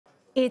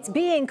It's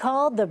being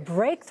called the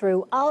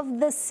breakthrough of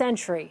the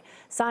century.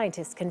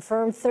 Scientists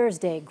confirmed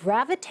Thursday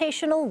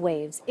gravitational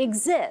waves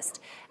exist.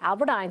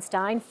 Albert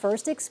Einstein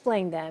first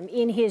explained them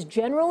in his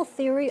general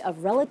theory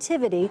of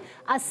relativity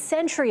a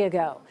century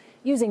ago.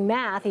 Using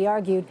math, he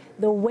argued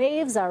the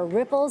waves are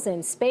ripples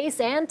in space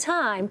and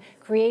time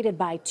created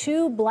by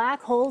two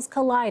black holes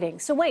colliding.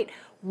 So wait,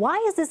 why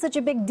is this such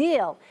a big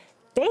deal?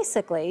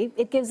 Basically,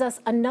 it gives us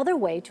another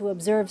way to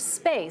observe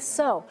space.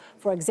 So,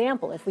 for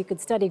example, if we could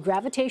study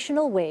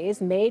gravitational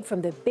waves made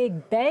from the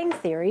Big Bang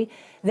theory,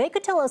 they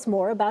could tell us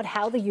more about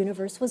how the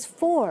universe was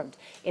formed.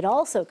 It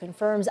also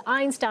confirms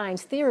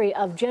Einstein's theory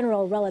of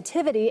general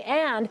relativity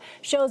and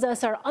shows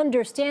us our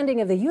understanding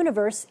of the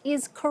universe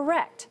is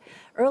correct.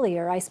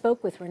 Earlier, I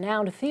spoke with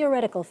renowned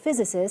theoretical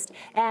physicist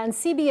and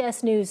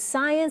CBS News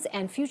science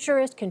and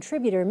futurist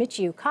contributor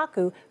Michio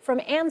Kaku from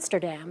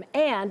Amsterdam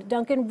and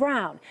Duncan,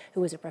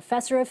 who is a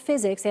professor of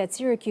physics at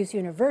Syracuse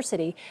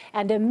University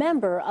and a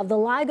member of the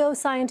LIGO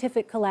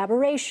Scientific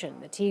Collaboration,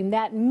 the team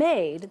that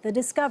made the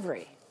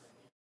discovery.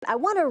 I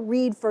want to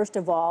read, first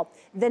of all,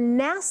 the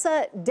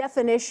NASA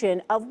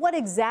definition of what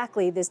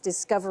exactly this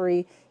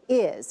discovery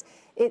is.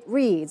 It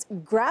reads,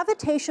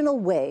 gravitational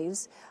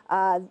waves,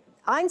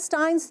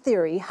 Einstein's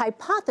theory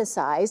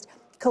hypothesized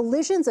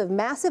collisions of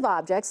massive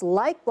objects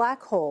like black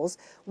holes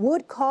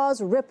would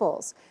cause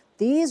ripples.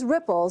 These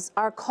ripples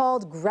are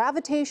called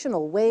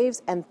gravitational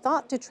waves and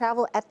thought to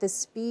travel at the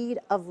speed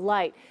of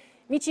light.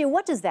 Michio,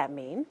 what does that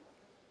mean?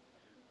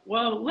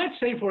 Well, let's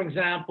say, for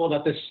example,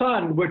 that the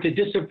sun were to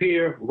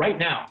disappear right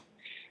now.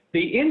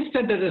 The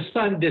instant that the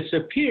sun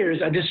disappears,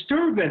 a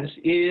disturbance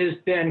is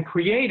then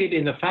created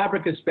in the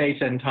fabric of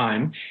space and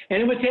time,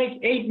 and it would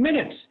take 8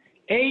 minutes.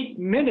 8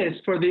 minutes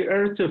for the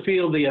Earth to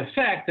feel the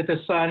effect that the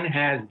sun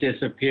has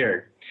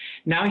disappeared.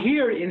 Now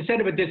here,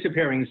 instead of a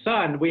disappearing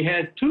sun, we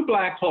had two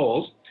black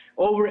holes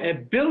over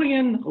 1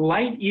 billion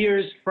light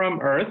years from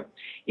Earth,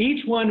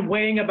 each one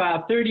weighing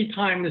about 30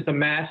 times the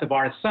mass of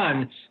our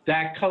sun,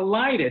 that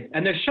collided.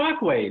 And the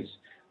shock waves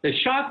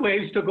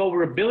took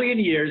over 1 billion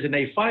years, and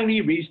they finally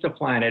reached the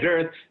planet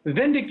Earth,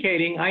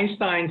 vindicating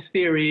Einstein's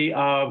theory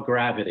of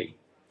gravity.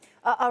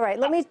 All right,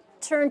 let me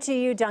turn to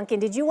you, Duncan.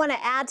 Did you want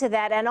to add to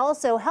that and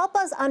also help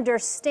us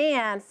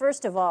understand,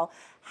 first of all,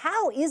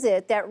 how is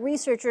it that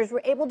researchers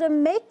were able to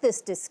make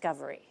this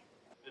discovery?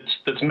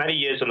 It's many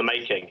years in the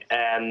making,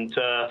 and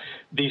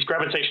these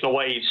gravitational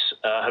waves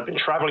have been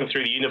traveling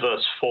through the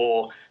universe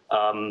for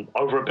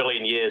over 1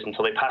 billion years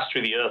until they passed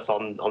through the Earth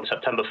on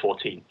September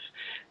 14th.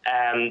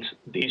 And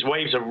these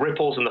waves are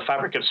ripples in the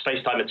fabric of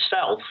space-time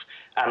itself,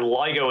 and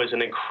LIGO is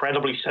an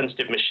incredibly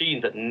sensitive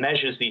machine that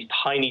measures these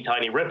tiny,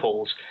 tiny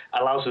ripples,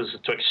 allows us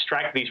to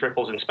extract these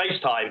ripples in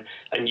space-time,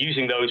 and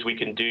using those we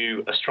can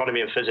do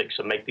astronomy and physics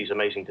and make these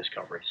amazing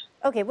discoveries.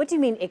 Okay, what do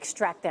you mean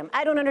extract them?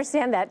 I don't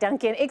understand that,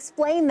 Duncan.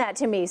 Explain that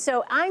to me.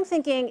 So I'm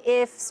thinking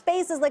if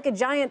space is like a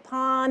giant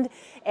pond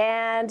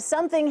and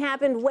something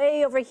happened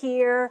way over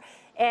here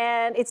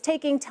and it's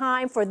taking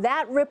time for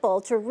that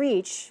ripple to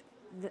reach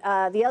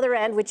the other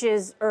end, which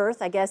is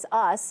Earth, I guess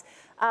us.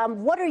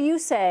 What are you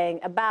saying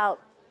about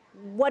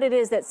what it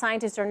is that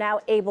scientists are now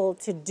able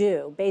to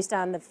do based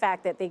on the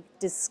fact that they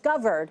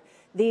discovered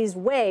these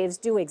waves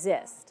do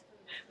exist?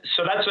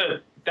 So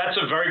that's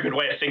a very good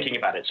way of thinking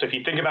about it. So if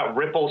you think about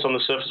ripples on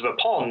the surface of a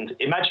pond,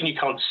 imagine you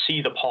can't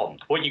see the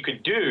pond. What you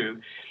could do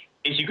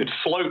is you could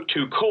float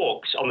two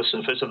corks on the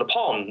surface of the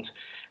pond,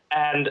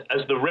 and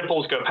as the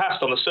ripples go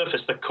past on the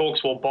surface, the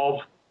corks will bob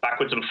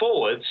backwards and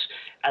forwards,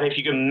 and if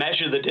you can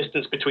measure the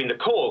distance between the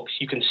corks,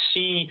 you can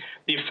see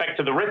the effect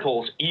of the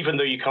ripples, even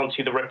though you can't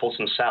see the ripples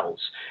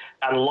themselves.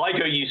 And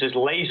LIGO uses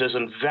lasers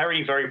and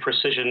very, very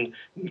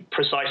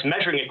precise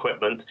measuring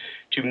equipment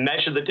to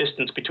measure the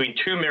distance between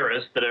two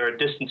mirrors that are a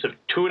distance of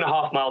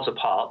 2.5 miles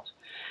apart.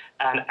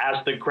 And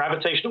as the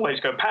gravitational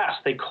waves go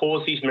past, they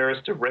cause these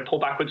mirrors to ripple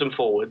backwards and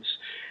forwards,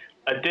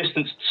 a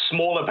distance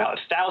small, about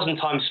 1,000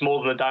 times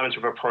smaller than the diameter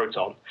of a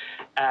proton.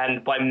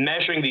 And by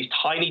measuring these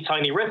tiny,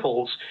 tiny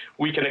ripples,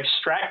 we can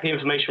extract the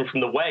information from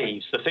the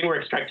waves. The thing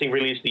we're extracting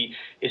really is the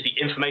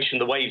information,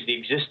 the waves, the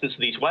existence of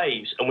these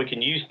waves, and we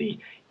can use the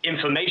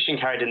information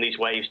carried in these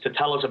waves to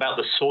tell us about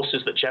the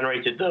sources that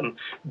generated them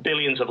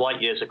billions of light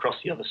years across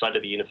the other side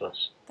of the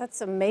universe.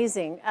 That's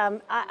amazing.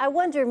 I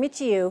wonder,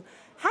 Michio,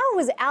 how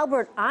was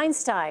Albert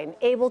Einstein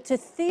able to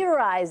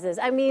theorize this?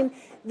 I mean,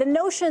 the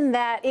notion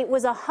that it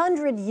was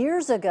 100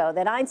 years ago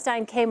that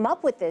Einstein came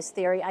up with this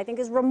theory, I think,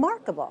 is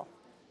remarkable.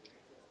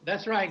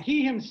 That's right.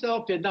 He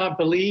himself did not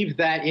believe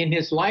that in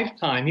his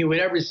lifetime he would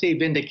ever see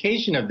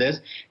vindication of this,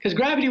 because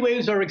gravity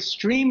waves are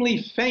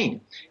extremely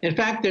faint. In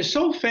fact, they're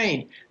so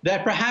faint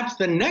that perhaps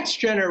the next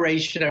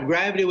generation of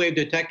gravity wave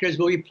detectors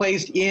will be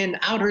placed in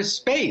outer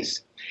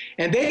space.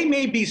 And they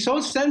may be so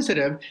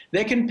sensitive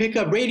they can pick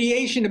up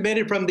radiation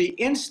emitted from the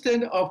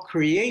instant of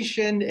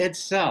creation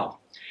itself.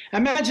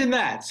 Imagine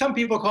that. Some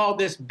people call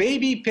this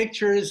baby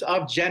pictures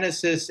of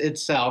Genesis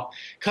itself,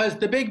 because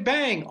the Big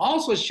Bang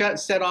also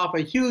set off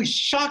a huge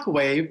shock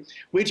wave,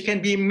 which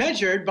can be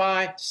measured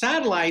by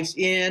satellites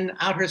in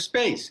outer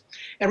space.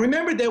 And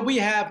remember that we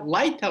have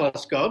light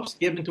telescopes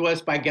given to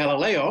us by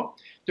Galileo.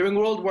 During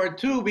World War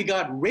II, we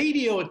got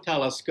radio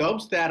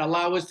telescopes that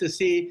allow us to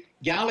see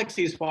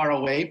galaxies far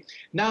away.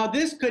 Now,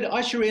 this could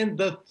usher in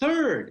the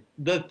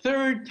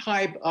third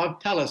type of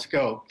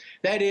telescope.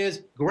 That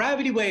is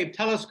gravity wave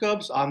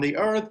telescopes on the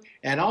Earth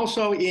and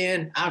also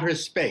in outer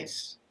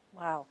space.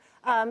 Wow.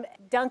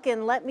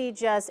 Duncan, let me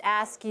just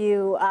ask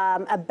you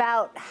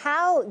about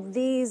how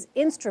these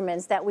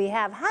instruments that we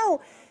have, how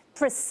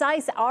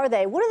precise are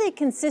they? What do they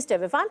consist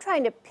of? If I'm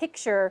trying to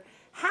picture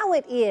how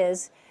it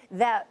is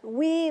that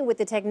we, with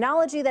the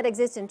technology that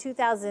exists in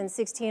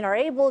 2016, are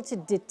able to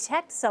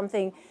detect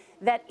something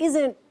that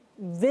isn't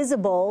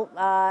visible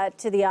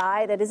to the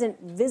eye, that isn't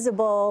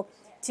visible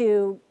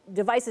to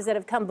devices that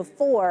have come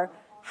before.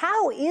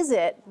 How is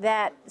it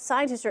that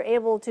scientists are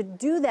able to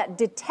do that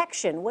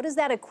detection? What does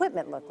that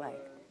equipment look like?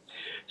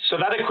 So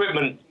that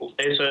equipment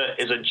is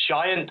a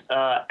giant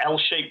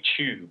L-shaped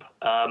tube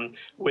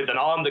with an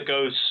arm that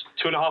goes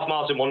 2.5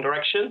 miles in one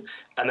direction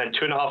and then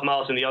 2.5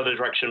 miles in the other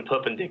direction,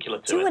 perpendicular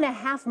to it.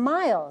 2.5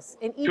 miles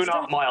in each direction?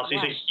 2.5 miles. Wow.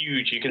 These are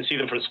huge. You can see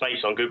them from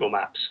space on Google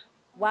Maps.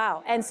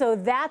 Wow. And so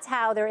that's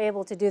how they're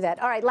able to do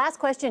that. All right, last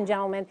question,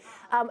 gentlemen.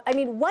 I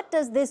mean, what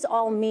does this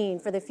all mean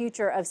for the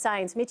future of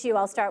science? Michio,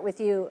 I'll start with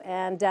you.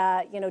 And,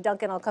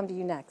 Duncan, I'll come to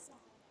you next.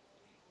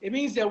 It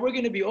means that we're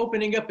going to be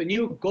opening up a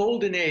new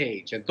golden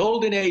age, a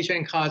golden age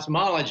in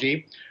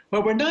cosmology,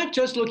 where we're not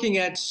just looking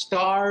at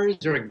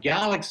stars or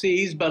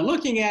galaxies, but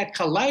looking at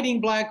colliding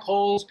black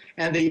holes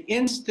and the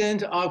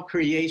instant of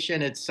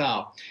creation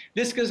itself.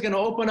 This is going to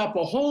open up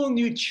a whole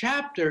new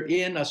chapter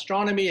in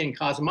astronomy and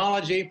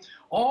cosmology.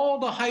 All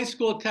the high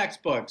school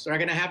textbooks are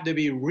going to have to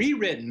be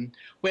rewritten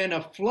when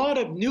a flood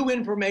of new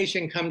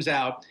information comes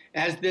out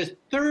as this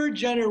third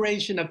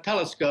generation of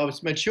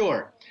telescopes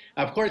mature.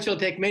 Of course, it'll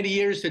take many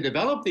years to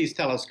develop these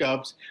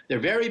telescopes. They're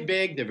very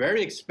big, they're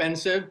very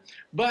expensive,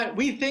 but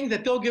we think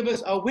that they'll give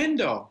us a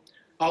window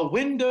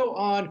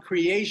on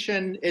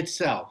creation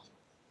itself.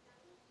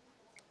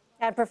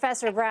 And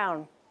Professor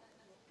Brown.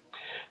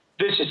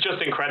 This is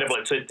just incredible.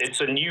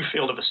 It's a new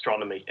field of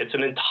astronomy. It's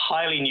an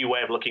entirely new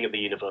way of looking at the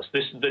universe.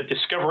 The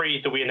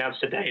discovery that we announced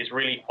today is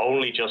really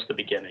only just the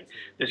beginning.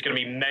 There's going to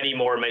be many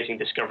more amazing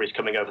discoveries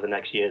coming over the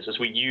next years as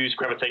we use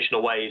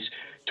gravitational waves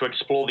to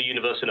explore the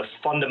universe in a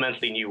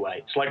fundamentally new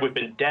way. It's like we've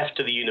been deaf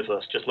to the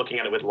universe, just looking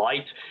at it with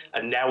light,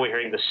 and now we're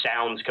hearing the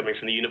sounds coming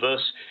from the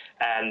universe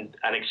and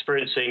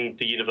experiencing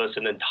the universe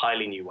in an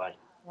entirely new way.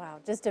 Wow,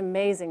 just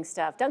amazing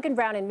stuff. Duncan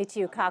Brown and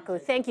Michio Kaku,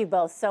 thank you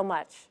both so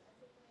much.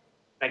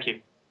 Thank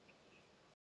you.